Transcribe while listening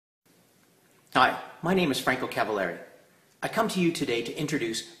Hi, my name is Franco Cavallari. I come to you today to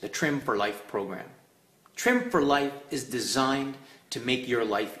introduce the Trim4life program. Trim4life is designed to make your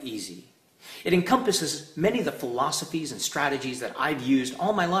life easy. It encompasses many of the philosophies and strategies that I've used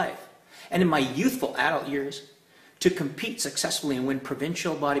all my life and in my youthful adult years to compete successfully and win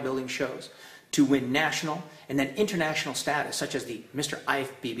provincial bodybuilding shows, to win national and then international status such as the Mr.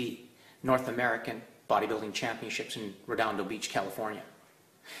 IFBB North American Bodybuilding Championships in Redondo Beach, California.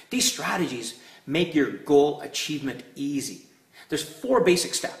 These strategies make your goal achievement easy. There's 4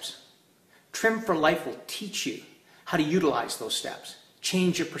 basic steps. Trim4life will teach you how to utilize those steps,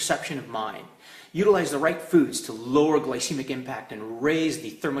 change your perception of mind, utilize the right foods to lower glycemic impact and raise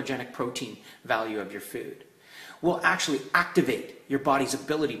the thermogenic protein value of your food. We'll actually activate your body's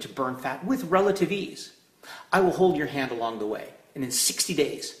ability to burn fat with relative ease. I will hold your hand along the way, and in 60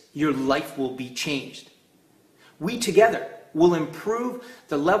 days, your life will be changed. We together will improve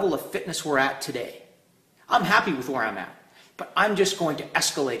the level of fitness we're at today. I'm happy with where I'm at, but I'm just going to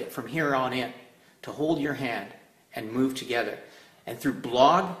escalate it from here on in to hold your hand and move together. And through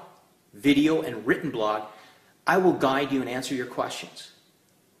blog, video, and written blog, I will guide you and answer your questions.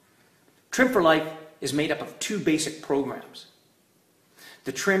 Trim4life is made up of 2 basic programs.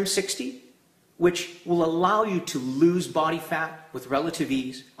 The Trim 60, which will allow you to lose body fat with relative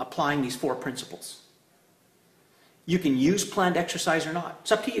ease, applying these 4 principles. You can use planned exercise or not.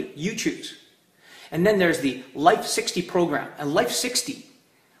 It's up to you. You choose. And then there's the Life 60 program. And Life 60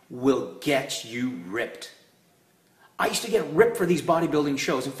 will get you ripped. I used to get ripped for these bodybuilding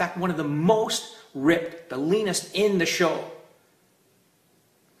shows. In fact, one of the most ripped, the leanest in the show.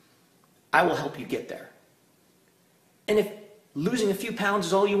 I will help you get there. And if losing a few pounds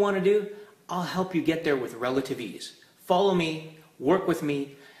is all you want to do, I'll help you get there with relative ease. Follow me, work with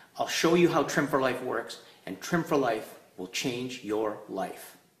me. I'll show you how Trim4life works, and Trim4life will change your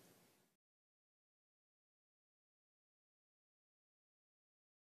life.